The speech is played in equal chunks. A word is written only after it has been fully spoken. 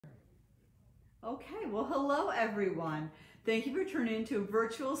Okay, well, hello everyone. Thank you for tuning in to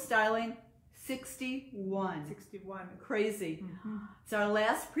Virtual Styling 61. 61. Crazy. It's our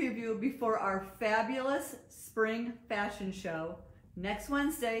last preview before our fabulous spring fashion show next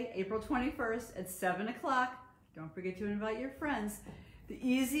Wednesday, April 21st at 7 o'clock. Don't forget to invite your friends. The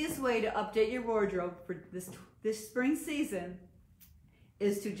easiest way to update your wardrobe for this spring season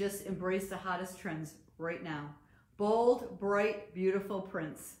is to just embrace the hottest trends right now. Bold, bright, beautiful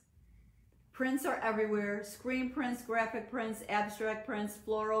prints. Prints are everywhere. Screen prints, graphic prints, abstract prints,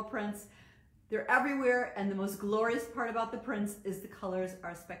 floral prints. They're everywhere, and the most glorious part about the prints is the colors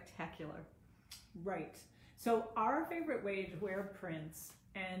are spectacular. Right. So our favorite way to wear prints,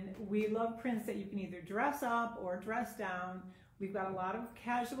 and we love prints that you can either dress up or dress down. We've got a lot of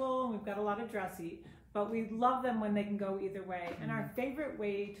casual and we've got a lot of dressy, but we love them when they can go either way. And our favorite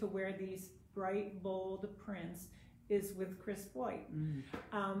way to wear these bright, bold prints is with crisp white,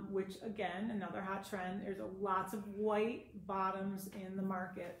 which again, another hot trend. There's lots of white bottoms in the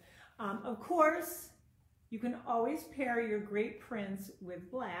market. Of course, you can always pair your great prints with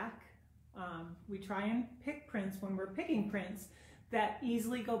black. We try and pick prints when we're picking prints that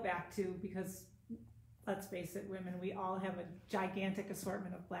easily go back to, because let's face it, women, we all have a gigantic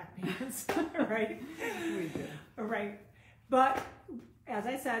assortment of black pants, right? We do. Right. But as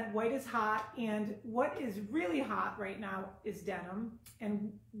I said, white is hot, and what is really hot right now is denim,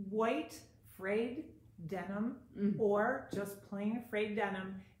 and white frayed denim or just plain frayed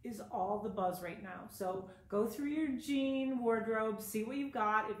denim is all the buzz right now. So go through your jean wardrobe, see what you've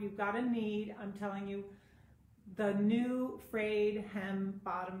got. If you've got a need, I'm telling you, the new frayed hem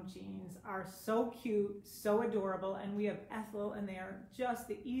bottom jeans are so cute, so adorable, and we have Ethyl, and they are just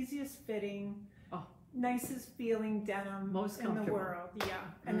the easiest fitting, nicest feeling denim in the world. Yeah,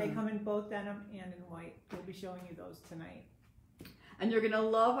 and they come in both denim and in white. We'll be showing you those tonight. And you're gonna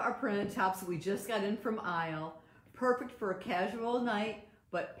love our printed tops that we just got in from Aisle. Perfect for a casual night,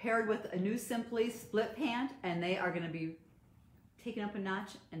 but paired with a new Sympli split pant, and they are gonna be taken up a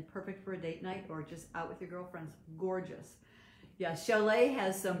notch and perfect for a date night or just out with your girlfriends. Gorgeous. Yeah, Chalet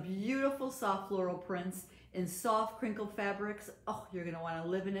has some beautiful soft floral prints in soft crinkle fabrics. Oh, you're gonna wanna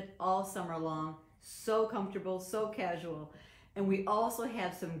live in it all summer long. So comfortable, so casual. And we also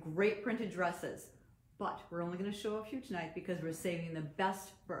have some great printed dresses, but we're only gonna show a few tonight because we're saving the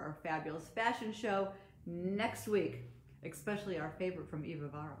best for our fabulous fashion show next week, especially our favorite from Eva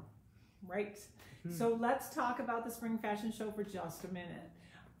Varo. Right. So let's talk about the spring fashion show for just a minute.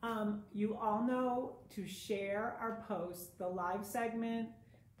 You all know to share our posts, the live segment,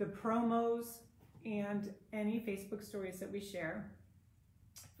 the promos, and any Facebook stories that we share.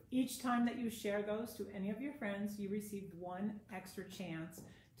 Each time that you share those to any of your friends, you receive one extra chance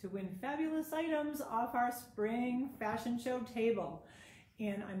to win fabulous items off our spring fashion show table.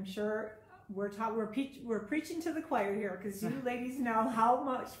 And I'm sure we're preaching to the choir here, because you ladies know how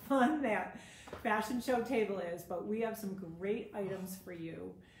much fun that fashion show table is, but we have some great items for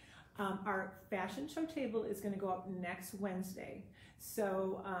you. Our fashion show table is going to go up next Wednesday,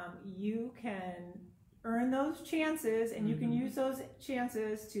 so you can earn those chances, and you can use those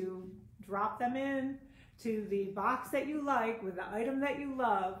chances to drop them in to the box that you like with the item that you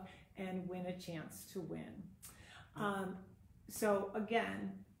love and win a chance to win. So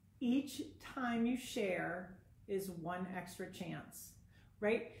again, each time you share is one extra chance,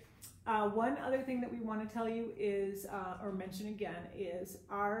 right? One other thing that we want to tell you is, or mention again, is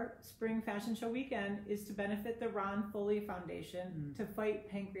our spring fashion show weekend is to benefit the Ron Foley Foundation to fight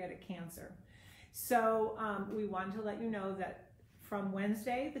pancreatic cancer. So we wanted to let you know that from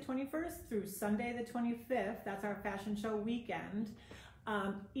Wednesday the 21st through Sunday the 25th, that's our fashion show weekend,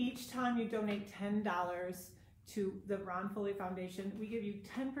 each time you donate $10 to the Ron Foley Foundation, we give you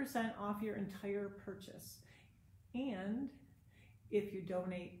 10% off your entire purchase. And if you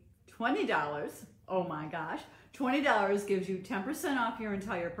donate $20, oh my gosh, $20 gives you 10% off your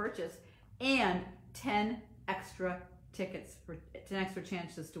entire purchase and 10 extra tickets for 10 extra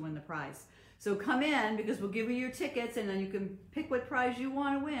chances to win the prize. So come in, because we'll give you your tickets and then you can pick what prize you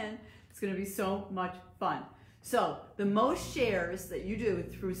want to win. It's going to be so much fun. So the most shares that you do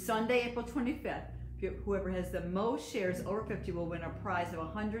through Sunday, April 25th, whoever has the most shares over 50 will win a prize of a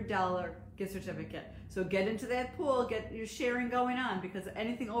 $100 gift certificate. So get into that pool, get your sharing going on, because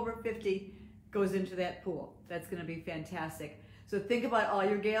anything over 50 goes into that pool. That's going to be fantastic. So think about all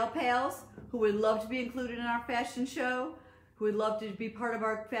your gal pals who would love to be included in our fashion show, who would love to be part of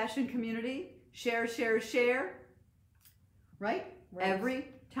our fashion community. Share, share, share. Right? Every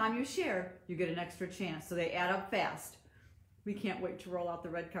time you share, you get an extra chance. So they add up fast. We can't wait to roll out the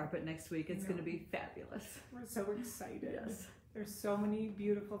red carpet next week. It's going to be fabulous. We're so excited. Yes. There's so many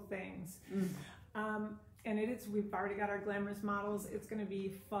beautiful things. And we've already got our glamorous models. It's gonna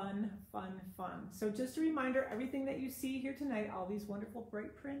be fun, fun, fun. So just a reminder, everything that you see here tonight, all these wonderful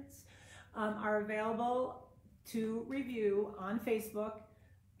bright prints, are available to review on Facebook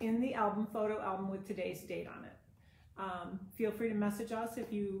in the photo album with today's date on it. Feel free to message us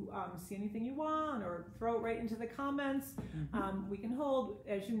if you see anything you want, or throw it right into the comments. We can hold,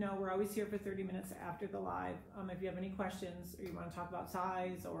 as you know, we're always here for 30 minutes after the live. If you have any questions, or you want to talk about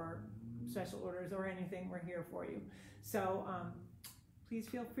size or special orders or anything, we're here for you. So please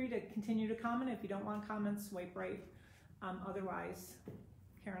feel free to continue to comment. If you don't want comments, swipe right. Otherwise,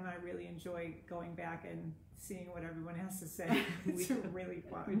 Karen and I really enjoy going back and seeing what everyone has to say. It's really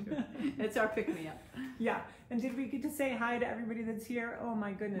fun. It's our pick-me-up. Yeah. And did we get to say hi to everybody that's here? Oh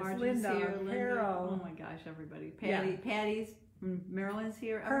my goodness. Margin's Linda, here, Carol. Linda. Oh my gosh, everybody. Patty's from Maryland's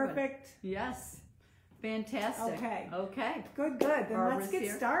here. Everybody. Perfect. Yes. Fantastic. Okay. Okay. Good, good. Then Barbara's let's get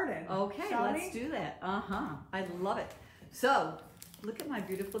here. started. Okay, let's do that. I love it. So, look at my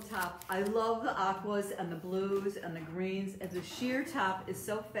beautiful top. I love the aquas and the blues and the greens. And the sheer top is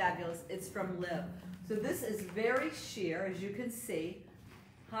so fabulous. It's from Liv. So this is very sheer, as you can see.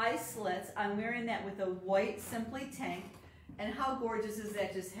 High slits. I'm wearing that with a white Sympli tank. And how gorgeous is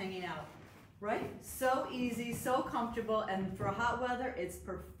that just hanging out? Right? So easy, so comfortable. And for hot weather, it's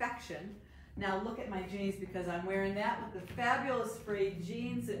perfection. Now look at my jeans, because I'm wearing that with the fabulous frayed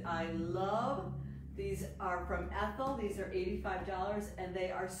jeans that I love. These are from Ethyl. These are $85, and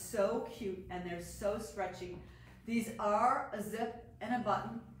they are so cute and they're so stretchy. These are a zip and a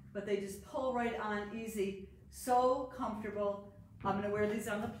button, but they just pull right on easy. So comfortable. I'm gonna wear these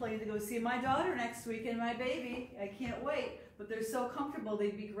on the plane to go see my daughter next week and my baby. I can't wait, but they're so comfortable.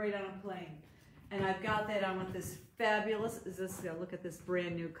 They'd be great on a plane. And I've got that on with this fabulous, look at this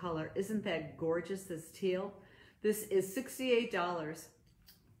brand new color. Isn't that gorgeous, this teal? This is $68.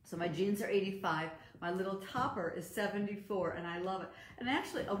 So my jeans are $85. My little topper is $74, and I love it. And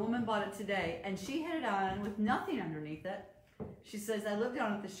actually, a woman bought it today, and she had it on with nothing underneath it. She says, I live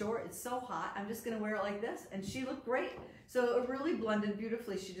down at the shore. It's so hot. I'm just going to wear it like this. And she looked great. So it really blended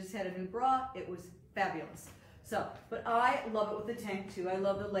beautifully. She just had a new bra. It was fabulous. So, but I love it with the tank too. I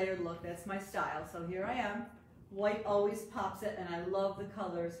love the layered look. That's my style. So here I am. White always pops it, and I love the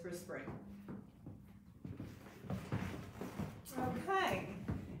colors for spring. Okay.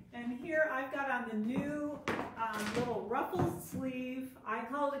 And here I've got on the new little ruffled sleeve. I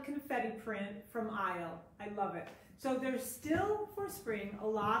call it a confetti print from Isle. I love it. So there's still, for spring, a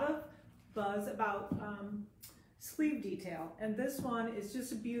lot of buzz about sleeve detail. And this one is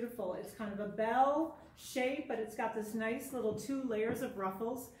just beautiful. It's kind of a bell shape, but it's got this nice little 2 layers of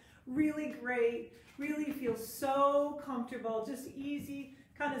ruffles. Really great. Really feels so comfortable. Just easy,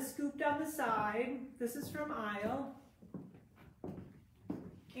 kind of scooped on the side. This is from Isle.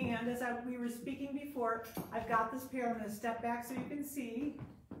 And as we were speaking before, I've got this pair. I'm going to step back so you can see.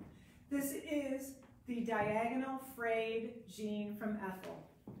 This is the diagonal frayed jean from Ethyl.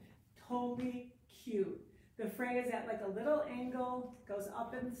 Totally cute. The fray is at like a little angle, goes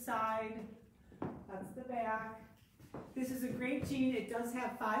up inside. That's the back. This is a great jean. It does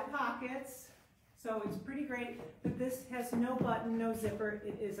have 5 pockets, so it's pretty great. But this has no button, no zipper.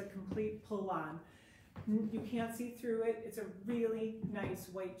 It is a complete pull-on. You can't see through it. It's a really nice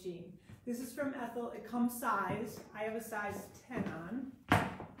white jean. This is from Ethyl. It comes sized. I have a size 10 on,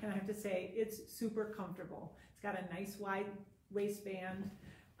 and I have to say it's super comfortable. It's got a nice wide waistband.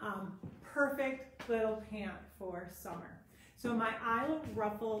 Perfect little pant for summer. So my Isle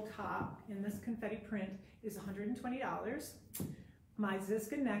ruffle top in this confetti print is $120. My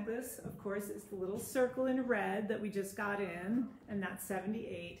Ziska necklace, of course, is the little circle in red that we just got in, and that's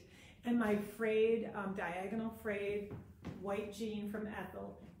 $78. And my frayed, diagonal frayed white jean from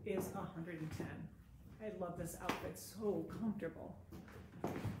Ethyl is $110. I love this outfit, so comfortable.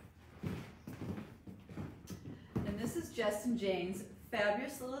 And this is Jess and Jane's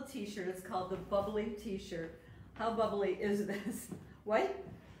fabulous little t-shirt. It's called the Bubbly t-shirt. How bubbly is this? White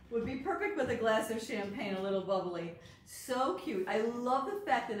would be perfect with a glass of champagne, a little bubbly. So cute. I love the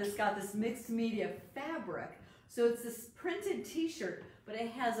fact that it's got this mixed media fabric. So it's this printed t-shirt, but it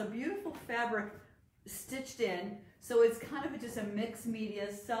has a beautiful fabric stitched in. So it's kind of just a mixed media,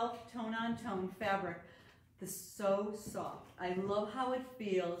 tone on tone fabric. This is so soft. I love how it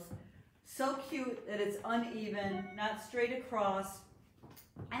feels. So cute that it's uneven, not straight across.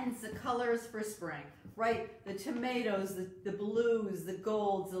 And it's the colors for spring, right? The tomatoes, the blues, the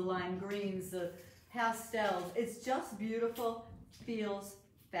golds, the lime greens, the pastels. It's just beautiful, feels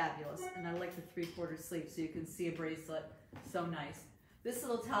fabulous. And I like the 3/4 sleeve so you can see a bracelet. So nice. This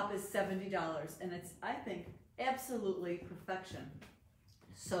little top is $70, and it's, I think, absolutely perfection.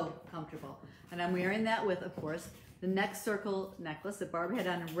 So comfortable. And I'm wearing that with, of course, the neck circle necklace that Barb had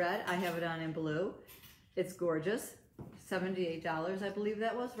on in red. I have it on in blue. It's gorgeous. $78, I believe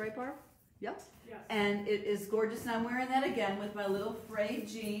that was, right, Barb? Yep. Yes. And it is gorgeous. And I'm wearing that again with my little frayed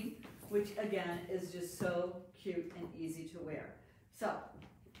jean, which again is just so cute and easy to wear. So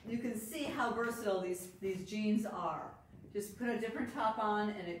you can see how versatile these jeans are. Just put a different top on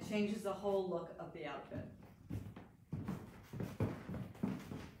and it changes the whole look of the outfit.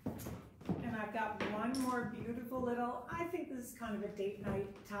 And I've got one more beautiful little, I think this is kind of a date night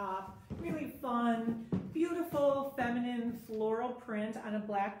top. Really fun, beautiful, feminine floral print on a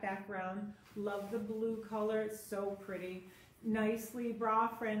black background. Love the blue color, it's so pretty. Nicely bra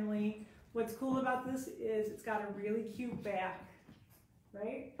friendly. What's cool about this is it's got a really cute back,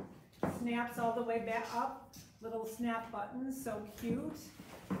 right? Snaps all the way back up, little snap buttons, so cute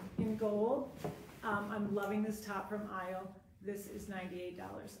in gold. I'm loving this top from Isle. This is $98.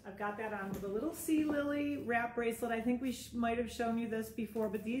 I've got that on with a little sea lily wrap bracelet. I think we might have shown you this before,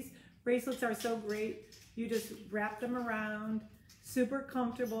 but these bracelets are so great. You just wrap them around, super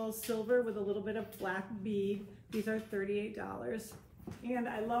comfortable, silver with a little bit of black bead. These are $38. And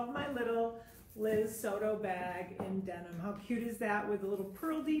I love my little Liz Soto bag in denim. How cute is that with a little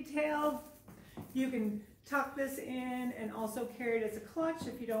pearl detail? You can tuck this in and also carry it as a clutch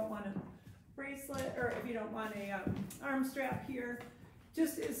if you don't want a bracelet or if you don't want a arm strap here.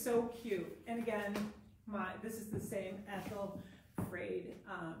 Just is so cute. And again, this is the same Ethyl frayed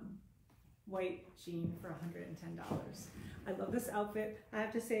white jean for $110. I love this outfit. I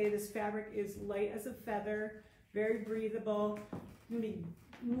have to say this fabric is light as a feather, very breathable. It's gonna be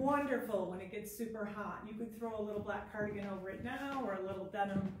wonderful when it gets super hot. You could throw a little black cardigan over it now or a little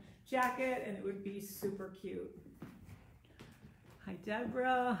denim jacket and it would be super cute. Hi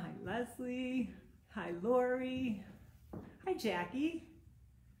Deborah, hi Leslie, hi Lori, hi Jackie.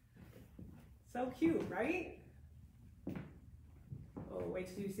 So cute, right? Oh,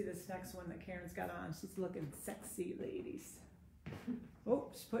 wait till you see this next one that Karen's got on. She's looking sexy, ladies. Oh,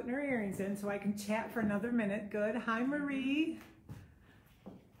 she's putting her earrings in so I can chat for another minute. Good. Hi Marie.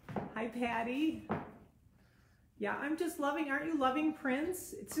 Hi Patty. Yeah, I'm just loving, aren't you loving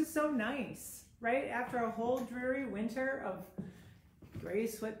prints? It's just so nice, right? After a whole dreary winter of gray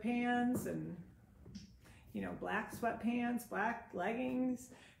sweatpants and, you know, black sweatpants, black leggings,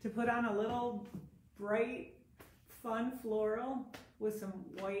 to put on a little bright, fun floral with some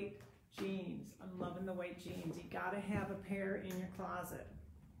white jeans. I'm loving the white jeans. You gotta have a pair in your closet.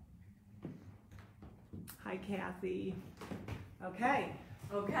 Hi, Kathy. Okay.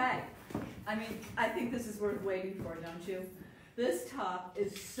 Okay. I mean, I think this is worth waiting for, don't you? This top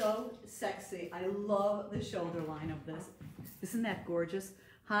is so sexy. I love the shoulder line of this. Isn't that gorgeous?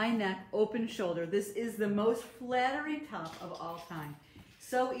 High neck, open shoulder. This is the most flattering top of all time.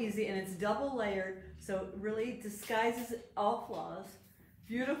 So easy, and it's double layered, so it really disguises all flaws.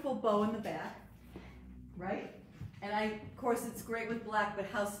 Beautiful bow in the back, right? And of course, it's great with black, but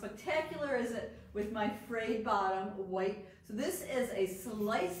how spectacular is it with my frayed bottom, white? So this is a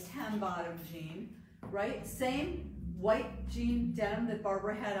sliced hem bottom jean, right? Same white jean denim that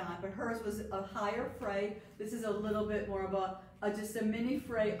Barbara had on, but hers was a higher fray. This is a little bit more of just a mini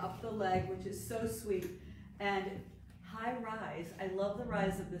fray up the leg, which is so sweet. And high rise. I love the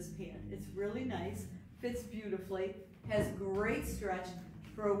rise of this pant. It's really nice, fits beautifully, has great stretch.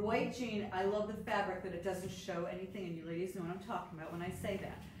 For a white jean, I love the fabric that it doesn't show anything, and you ladies know what I'm talking about when I say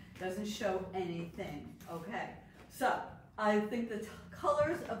that. It doesn't show anything, okay? So, I think the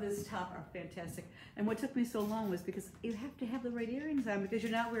colors of this top are fantastic. And what took me so long was because you have to have the right earrings on because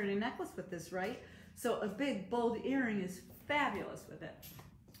you're not wearing a necklace with this, right? So a big, bold earring is fabulous with it.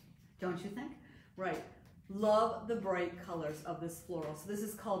 Don't you think? Right. Love the bright colors of this floral. So this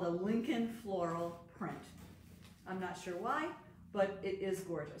is called a Lincoln floral print. I'm not sure why, but it is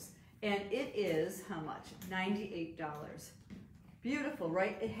gorgeous. And it is, how much? $98. Beautiful,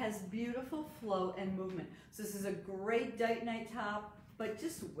 right? It has beautiful flow and movement. So this is a great date night top, but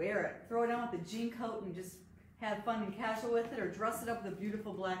just wear it. Throw it on with a jean coat and just have fun and casual with it, or dress it up with a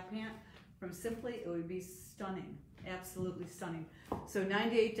beautiful black pant from Sympli. It would be stunning, absolutely stunning. So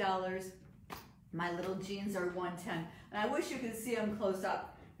 $98. My little jeans are $110. And I wish you could see them close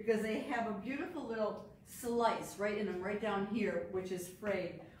up because they have a beautiful little slice right in them, right down here, which is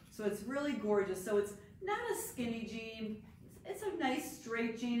frayed. So it's really gorgeous. So it's not a skinny jean. It's a nice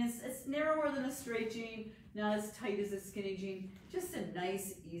straight jean. It's narrower than a straight jean, not as tight as a skinny jean. Just a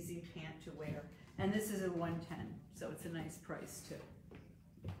nice, easy pant to wear. And this is a $110, so it's a nice price too.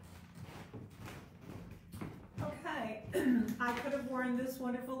 Okay, Okay, I could have worn this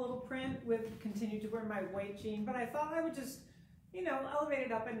wonderful little print with continued to wear my white jean, but I thought I would just, you know, elevate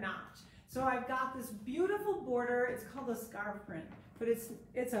it up a notch. So I've got this beautiful border. It's called a scarf print, but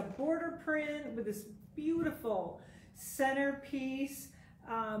it's a border print with this beautiful centerpiece.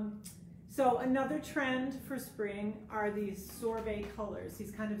 So another trend for spring are these sorbet colors,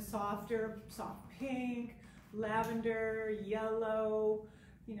 these kind of softer, soft pink, lavender, yellow,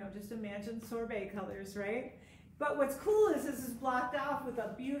 you know, just imagine sorbet colors, right? But what's cool is this is blocked off with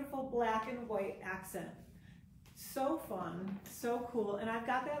a beautiful black and white accent. So fun, so cool. And I've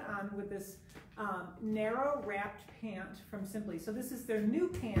got that on with this narrow wrapped pant from Sympli. So this is their new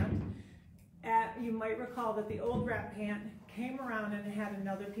pant. You might recall that the old wrap pant came around and it had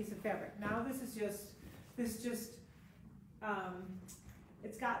another piece of fabric. Now this is just,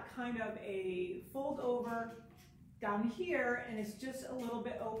 it's got kind of a fold over down here, and it's just a little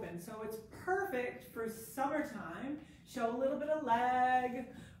bit open. So it's perfect for summertime. Show a little bit of leg,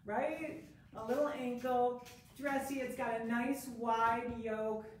 right? A little ankle, dressy. It's got a nice wide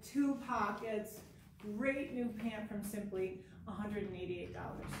yoke, 2 pockets. Great new pant from Sympli, $188.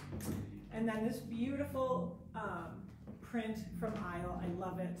 And then this beautiful print from Ethyl. I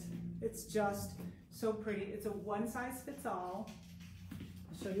love it. It's just so pretty. It's a one size fits all.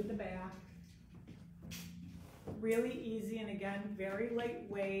 I'll show you the back. Really easy, and again, very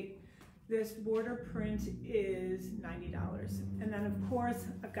lightweight. This border print is $90. And then of course,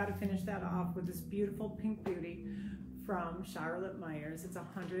 I've got to finish that off with this beautiful pink beauty from Charlotte Myers. It's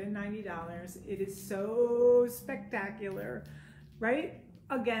 $190. It is so spectacular, right?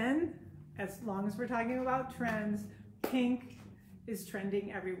 Again, as long as we're talking about trends, pink is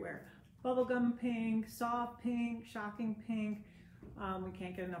trending everywhere. Bubblegum pink, soft pink, shocking pink. We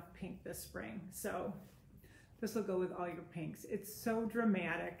can't get enough pink this spring. So this will go with all your pinks. It's so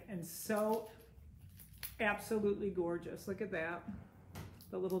dramatic and so absolutely gorgeous. Look at that.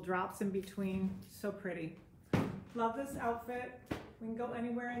 The little drops in between, so pretty. Love this outfit. We can go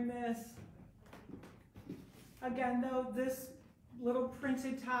anywhere in this. Again though, this little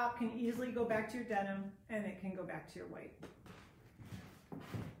printed top can easily go back to your denim, and it can go back to your white.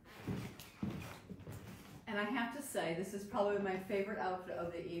 And I have to say, this is probably my favorite outfit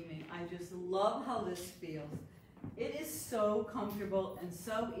of the evening. I just love how this feels. It is so comfortable and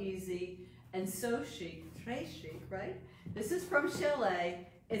so easy and so chic, très chic, right? This is from Chalet.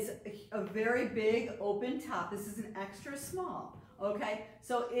 It's a very big open top. This is an extra small, okay?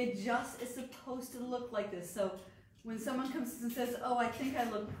 So it just is supposed to look like this. So when someone comes and says, oh, I think I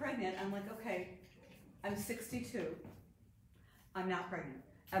look pregnant, I'm like, okay, I'm 62. I'm not pregnant.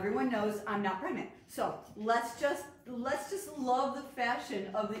 Everyone knows I'm not pregnant. So let's just love the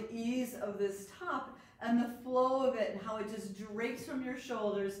fashion of the ease of this top and the flow of it and how it just drapes from your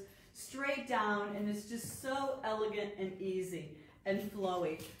shoulders straight down, and it's just so elegant and easy and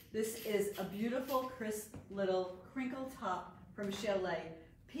flowy. This is a beautiful, crisp little crinkle top from Chalet.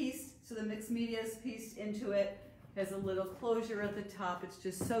 Pieced, so the mixed media is pieced into it. Has a little closure at the top. It's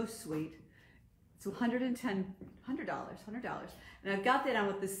just so sweet. It's $100. And I've got that on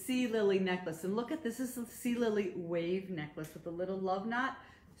with the sea lily necklace. And look at this, is the sea lily wave necklace with the little love knot.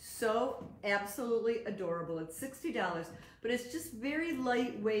 So absolutely adorable. It's $60, but it's just very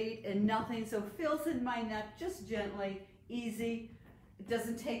lightweight and nothing, so fills in my neck just gently, easy. It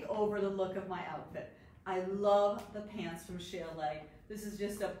doesn't take over the look of my outfit. I love the pants from Chalet. This is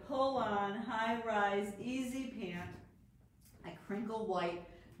just a pull-on, high-rise, easy pant. I crinkle white,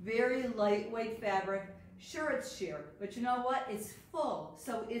 very lightweight fabric. Sure, it's sheer, but you know what? It's full,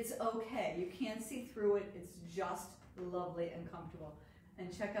 so it's okay. You can't see through it. It's just lovely and comfortable.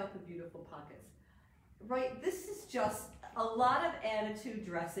 And check out the beautiful pockets. Right, this is just a lot of attitude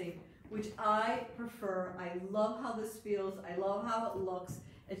dressing, which I prefer. I love how this feels. I love how it looks.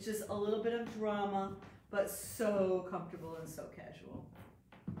 It's just a little bit of drama, but so comfortable and so casual.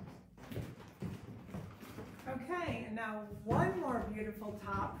 Okay, and now one more beautiful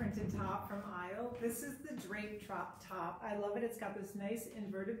top, printed top from Ethyl. This is the drape top. I love it. It's got this nice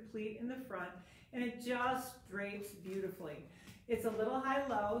inverted pleat in the front, and it just drapes beautifully. It's a little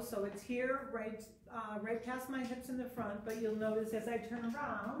high-low, so it's here right past my hips in the front, but you'll notice as I turn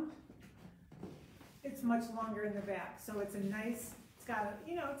around, it's much longer in the back. So it's a nice, it's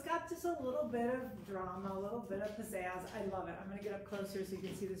got just a little bit of drama, a little bit of pizzazz. I love it. I'm gonna get up closer so you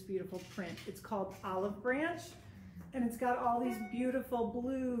can see this beautiful print. It's called Olive Branch, and it's got all these beautiful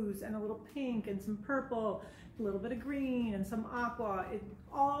blues and a little pink and some purple, a little bit of green and some aqua.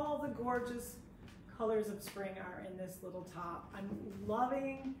 All the gorgeous colors of spring are in this little top. I'm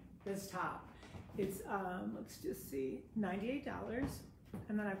loving this top. It's, let's just see, $98.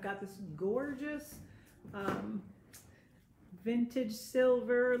 And then I've got this gorgeous vintage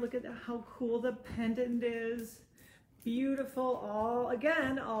silver. Look at how cool the pendant is. Beautiful,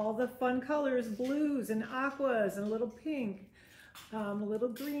 all the fun colors, blues and aquas and a little pink, a little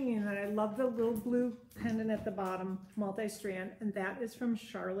green, and I love the little blue pendant at the bottom, multi-strand, and that is from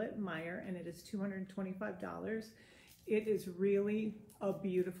Charlotte Meyer, and it is $225. It is really a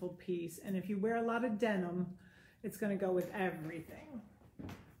beautiful piece, and if you wear a lot of denim, it's gonna go with everything.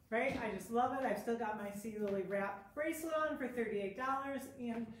 Right? I just love it. I've still got my Sea Lily wrap bracelet on for $38.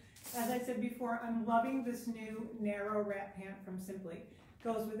 And as I said before, I'm loving this new narrow wrap pant from Sympli.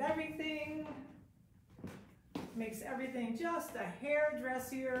 Goes with everything. Makes everything just a hair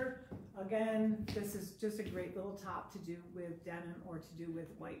dressier. Again, this is just a great little top to do with denim or to do with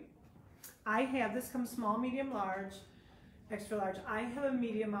white. I have, this comes small, medium, large, extra large. I have a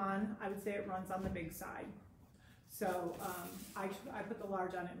medium on. I would say it runs on the big side. So I put the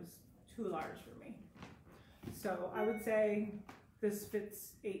large on, it was too large for me. So I would say this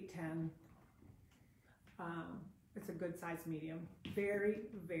fits 8-10. It's a good size medium. Very,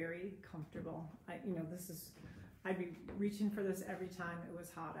 very comfortable. I'd be reaching for this every time it was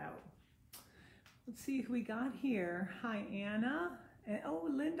hot out. Let's see who we got here. Hi, Anna. And, oh,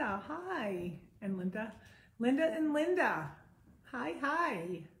 Linda, hi. And Linda and Linda. Hi,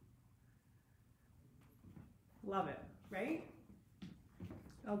 hi. Love it, right?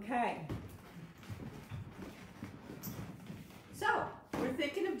 Okay. So, we're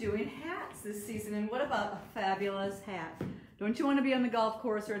thinking of doing hats this season, and what about a fabulous hat? Don't you want to be on the golf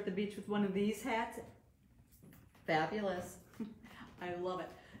course or at the beach with one of these hats? Fabulous. I love it.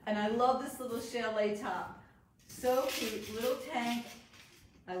 And I love this little chalet top. So cute, little tank.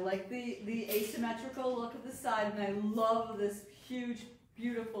 I like the asymmetrical look of the side, and I love this huge,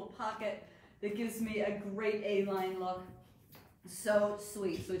 beautiful pocket that gives me a great A-line look. So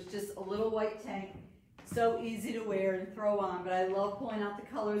sweet. So it's just a little white tank. So easy to wear and throw on, but I love pulling out the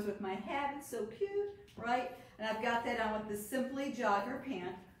colors with my hat. It's so cute, right? And I've got that on with the Sympli jogger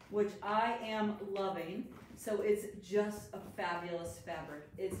pant, which I am loving. So it's just a fabulous fabric.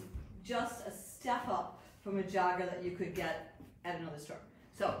 It's just a step up from a jogger that you could get at another store.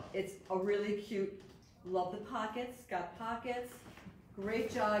 So it's a really cute, love the pockets, got pockets,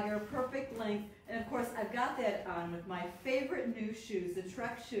 great jogger, perfect length. And of course, I've got that on with my favorite new shoes, the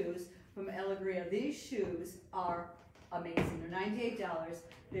Trek shoes from Alegria. These shoes are amazing. They're $98.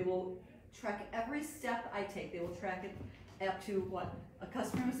 They will track every step I take. They will track it up to what? A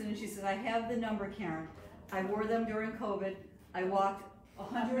customer was in and she says, I have the number, Karen. I wore them during COVID. I walked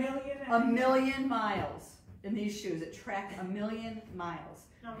a million miles in these shoes. It tracked 1,000,000 miles.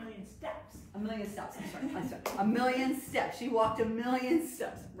 No, 1,000,000 steps. 1,000,000 steps, I'm sorry. 1,000,000 steps. She walked 1,000,000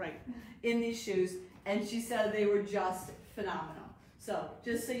 steps, right, in these shoes, and she said they were just phenomenal. So,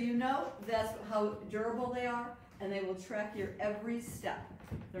 just so you know, that's how durable they are, and they will track your every step.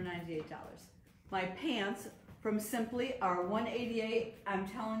 They're $98. My pants from Sympli are $188. I'm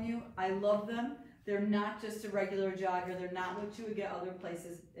telling you, I love them. They're not just a regular jogger. They're not what you would get other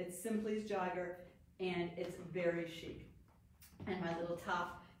places. It's Sympli's jogger, and it's very chic. And my little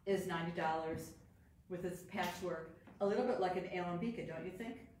top is $90 with its patchwork. A little bit like an Alambika, don't you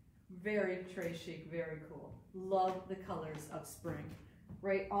think? Very très chic, very cool. Love the colors of spring,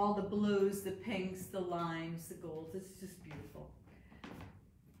 right? All the blues, the pinks, the limes, the golds. It's just beautiful.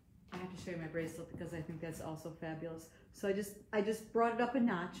 I have to show you my bracelet because I think that's also fabulous. So I just brought it up a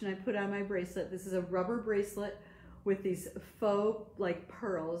notch and I put on my bracelet. This is a rubber bracelet with these faux like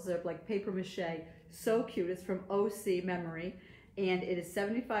pearls. They're like paper mache. So cute. It's from OC Memory, and it is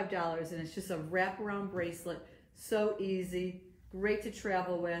 $75, and it's just a wraparound bracelet. So easy, great to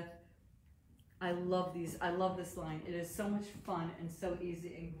travel with. I love these. I love this line. It is so much fun and so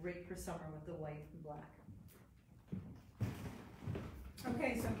easy and great for summer with the white and black.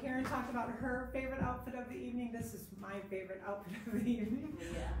 Okay, so Karen talked about her favorite outfit of the evening. This is my favorite outfit of the evening.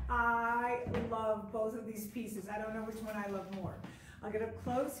 Yeah. I love both of these pieces. I don't know which one I love more. I'll get up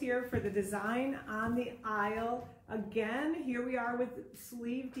close here for the design on the aisle. Again, here we are with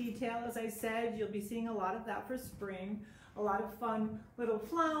sleeve detail. As I said, you'll be seeing a lot of that for spring. A lot of fun little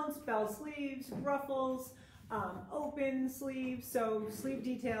flounce, bell sleeves, ruffles, open sleeves. So sleeve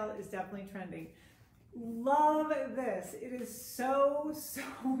detail is definitely trending. Love this. It is so, so,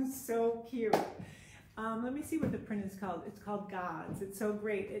 so cute. Let me see what the print is called. It's called Gods. It's so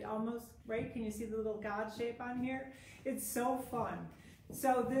great. It almost, right? Can you see the little God shape on here? It's so fun.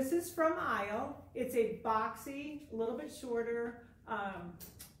 So this is from Isle. It's a boxy, a little bit shorter,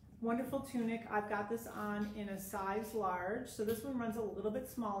 wonderful tunic. I've got this on in a size large. So this one runs a little bit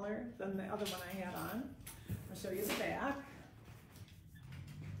smaller than the other one I had on. I'll show you the back.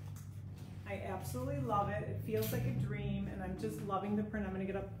 I absolutely love it. It feels like a dream, and I'm just loving the print. I'm gonna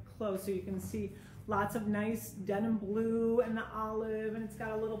get up close so you can see lots of nice denim blue and the olive, and it's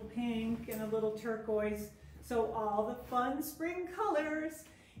got a little pink and a little turquoise. So all the fun spring colors.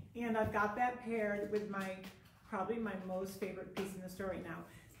 And I've got that paired with probably my most favorite piece in the store right now.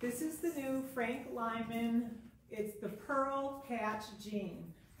 This is the new Frank Lyman. It's the pearl patch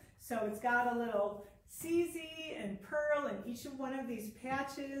jean. So it's got a little CZ and pearl in each of one of these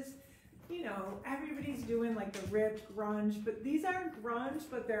patches. You know, everybody's doing like the ripped grunge, but these aren't grunge,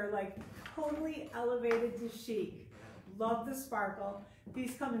 but they're like totally elevated to chic. Love the sparkle.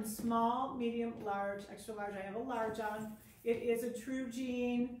 These come in small, medium, large, extra large. I have a large on. It is a true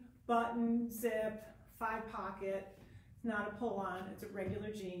jean, button, zip, 5-pocket. It's not a pull-on, it's a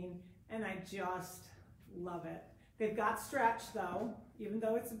regular jean, and I just love it. They've got stretch though, even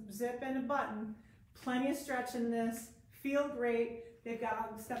though it's a zip and a button. Plenty of stretch in this, feel great. They've got,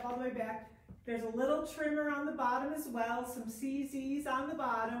 I'll step all the way back. There's a little trimmer on the bottom as well, some CZs on the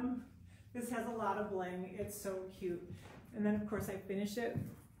bottom. This has a lot of bling, it's so cute. And then of course I finish it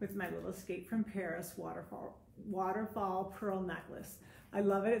with my little Escape from Paris waterfall pearl necklace. I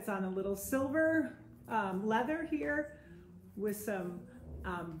love it, it's on a little silver leather here with some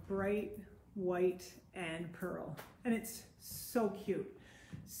bright white and pearl. And it's so cute.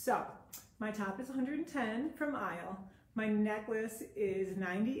 So my top is $110 from Isle. My necklace is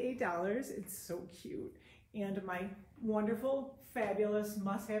 $98. It's so cute. And my wonderful, fabulous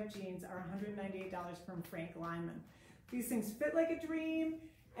must-have jeans are $198 from Frank Lyman. These things fit like a dream,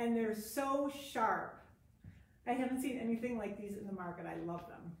 and they're so sharp. I haven't seen anything like these in the market. I love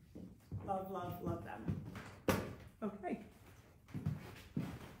them. Love, love, love them. Okay.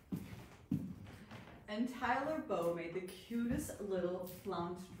 And Tyler Bow made the cutest little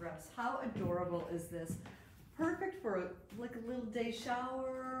flounced dress. How adorable is this? Perfect for like a little day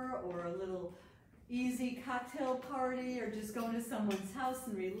shower or a little easy cocktail party or just going to someone's house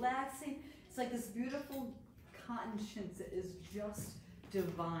and relaxing. It's like this beautiful cotton chintz that is just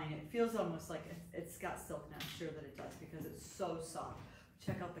divine. It feels almost like it's got silk, and I'm sure that it does because it's so soft.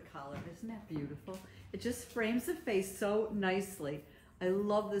 Check out the collar. Isn't that beautiful? It just frames the face so nicely. I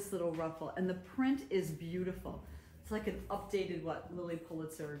love this little ruffle, and the print is beautiful. It's like an updated, Lily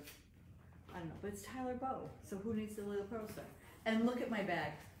Pulitzer, I don't know, but it's Tyler Bow, so who needs the Lily Pulitzer? And look at my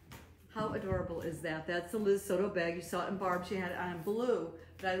bag. How adorable is that? That's the Liz Soto bag. You saw it in Barb. She had it on blue,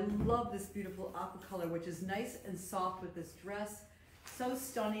 but I love this beautiful aqua color, which is nice and soft with this dress. So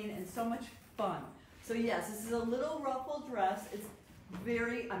stunning and so much fun. So yes, this is a little ruffled dress. It's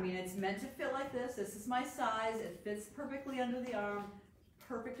it's meant to fit like this. This is my size. It fits perfectly under the arm,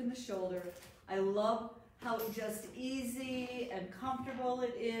 perfect in the shoulder. I love how just easy and comfortable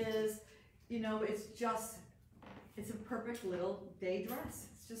it is. You know, it's a perfect little day dress.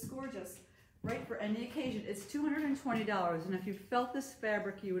 It's just gorgeous, right for any occasion. It's $220, and if you felt this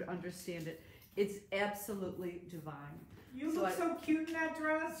fabric, you would understand it. It's absolutely divine. You look so cute in that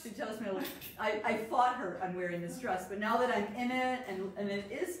dress. She tells me I fought her on wearing this dress, but now that I'm in it, and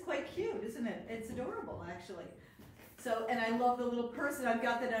it is quite cute, isn't it? It's adorable, actually. So, and I love the little purse that I've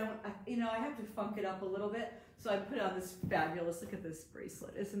got that I have to funk it up a little bit. So I put on this fabulous, look at this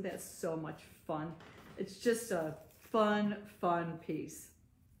bracelet. Isn't that so much fun? It's just a fun piece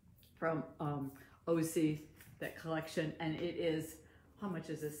from OC, that collection. And it is, how much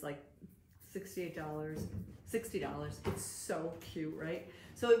is this? Like $68, $60. It's so cute, right?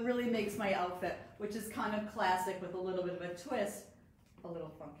 So it really makes my outfit, which is kind of classic with a little bit of a twist, a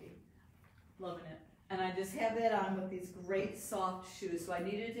little funky. Loving it. And I just have that on with these great soft shoes. So I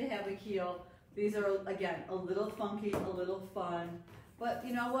needed to have a heel. These are, again, a little funky, a little fun. But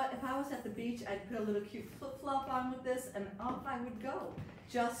you know what? If I was at the beach, I'd put a little cute flip-flop on with this, and off I would go.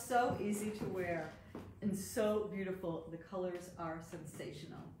 Just so easy to wear and so beautiful. The colors are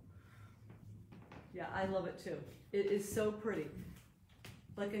sensational. Yeah, I love it too. It is so pretty.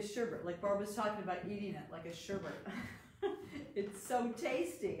 Like a sherbet, like Barb was talking about eating it, like a sherbet. It's so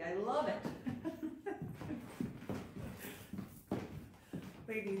tasty. I love it.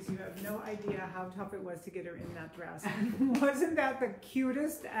 Ladies, you have no idea how tough it was to get her in that dress. Wasn't that the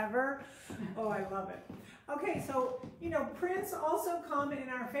cutest ever? Oh, I love it. Okay, so, you know, prints also come in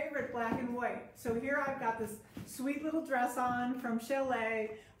our favorite black and white. So here I've got this sweet little dress on from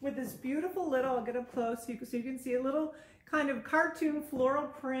Chalet with this beautiful little, I'll get up close so you can see a little kind of cartoon floral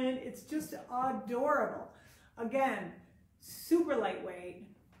print. It's just adorable. Again, super lightweight.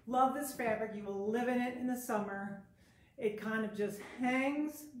 Love this fabric. You will live in it in the summer. It kind of just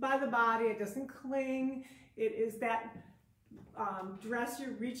hangs by the body. It doesn't cling. It is that dress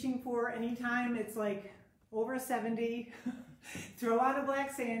you're reaching for anytime it's like over 70. throw on a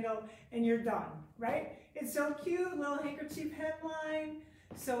black sandal, and you're done, right? It's so cute, little handkerchief hemline,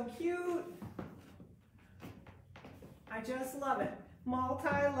 so cute. I just love it.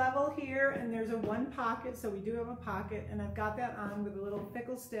 Multi-level here, and there's a one pocket, so we do have a pocket, and I've got that on with the little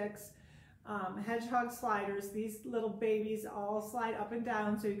pickle sticks, hedgehog sliders. These little babies all slide up and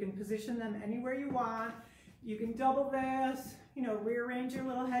down, so you can position them anywhere you want. You can double this, you know, rearrange your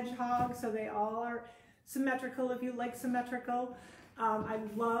little hedgehog so they all are symmetrical if you like symmetrical. I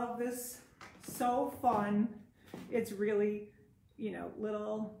love this, so fun. It's really, you know,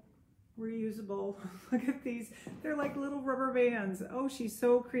 little reusable. Look at these, they're like little rubber bands. Oh, she's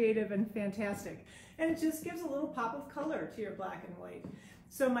so creative and fantastic. And it just gives a little pop of color to your black and white.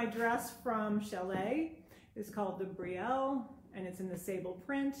 So my dress from Chalet is called the Brielle, and it's in the sable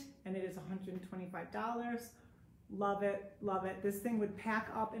print, and it is $125. Love it, love it. This thing would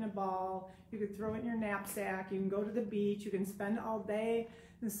pack up in a ball. You could throw it in your knapsack. You can go to the beach. You can spend all day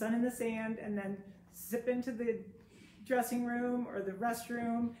in the sun and the sand, and then zip into the dressing room or the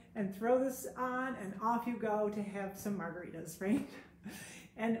restroom and throw this on, and off you go to have some margaritas, right?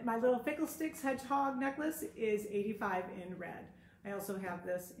 And my little pickle sticks hedgehog necklace is $85 in red. I also have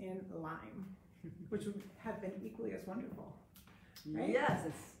this in lime, which would have been equally as wonderful. Right? Yes,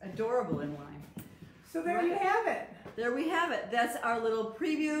 it's adorable in lime. So there you have it. There we have it. That's our little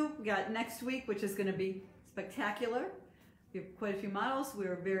preview. We got next week, which is going to be spectacular. We have quite a few models.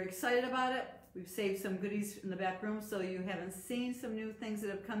 We're very excited about it. We've saved some goodies in the back room, so you haven't seen some new things that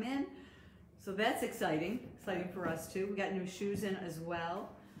have come in. So that's exciting for us too. We got new shoes in as well.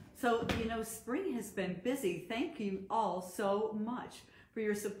 So, you know, spring has been busy. Thank you all so much for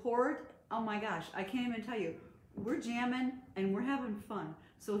your support. Oh my gosh, I can't even tell you. We're jamming and we're having fun.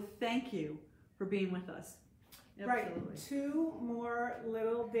 So thank you for being with us. Absolutely. Right, 2 more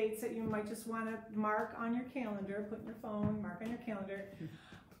little dates that you might just want to mark on your calendar, put in your phone, mark on your calendar.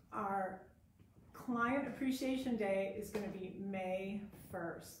 Our Client Appreciation Day is going to be May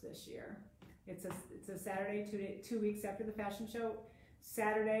 1st this year. It's a Saturday, 2 weeks after the fashion show.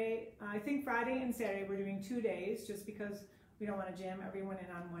 Saturday, I think Friday and Saturday we're doing 2 days just because we don't want to jam everyone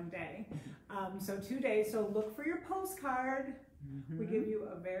in on one day. So 2 days, so look for your postcard. We give you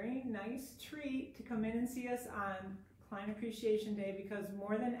a very nice treat to come in and see us on Client Appreciation Day, because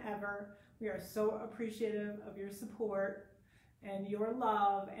more than ever, we are so appreciative of your support and your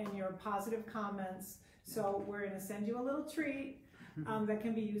love and your positive comments. So we're going to send you a little treat that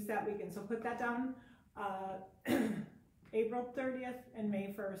can be used that weekend. So put that down. April 30th and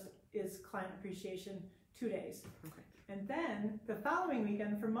May 1st is Client Appreciation, 2 days. Okay. And then the following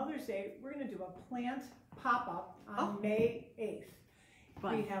weekend for Mother's Day, we're going to do a plant pop-up on May 8th.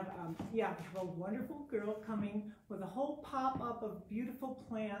 Fun. We have a wonderful girl coming with a whole pop-up of beautiful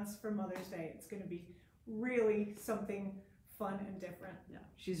plants for Mother's Day. It's going to be really something fun and different. Yeah,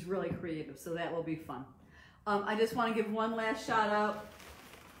 she's really creative, so that will be fun. I just want to give one last shout out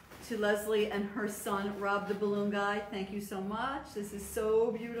to Leslie and her son, Rob the Balloon Guy. Thank you so much. This is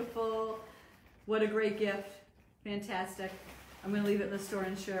so beautiful. What a great gift. Fantastic. I'm going to leave it in the store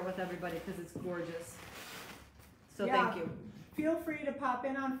and share it with everybody because it's gorgeous. So thank you. Feel free to pop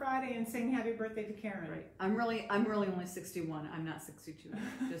in on Friday and sing happy birthday to Karen. Right. I'm really only 61. I'm not 62.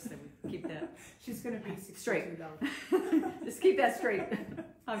 Just so we keep that. She's going to be 62 straight. though. Just keep that straight.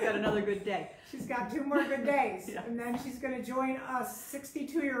 I've got another good day. She's got 2 more good days, and then she's going to join us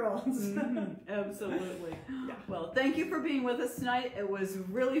 62-year-olds. Absolutely. Yeah. Well, thank you for being with us tonight. It was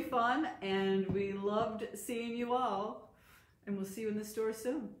really fun, and we loved seeing you all. And we'll see you in the store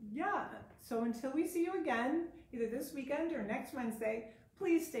soon. Yeah. So until we see you again, either this weekend or next Wednesday,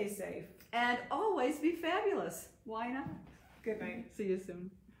 please stay safe. And always be fabulous. Why not? Good night. See you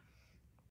soon.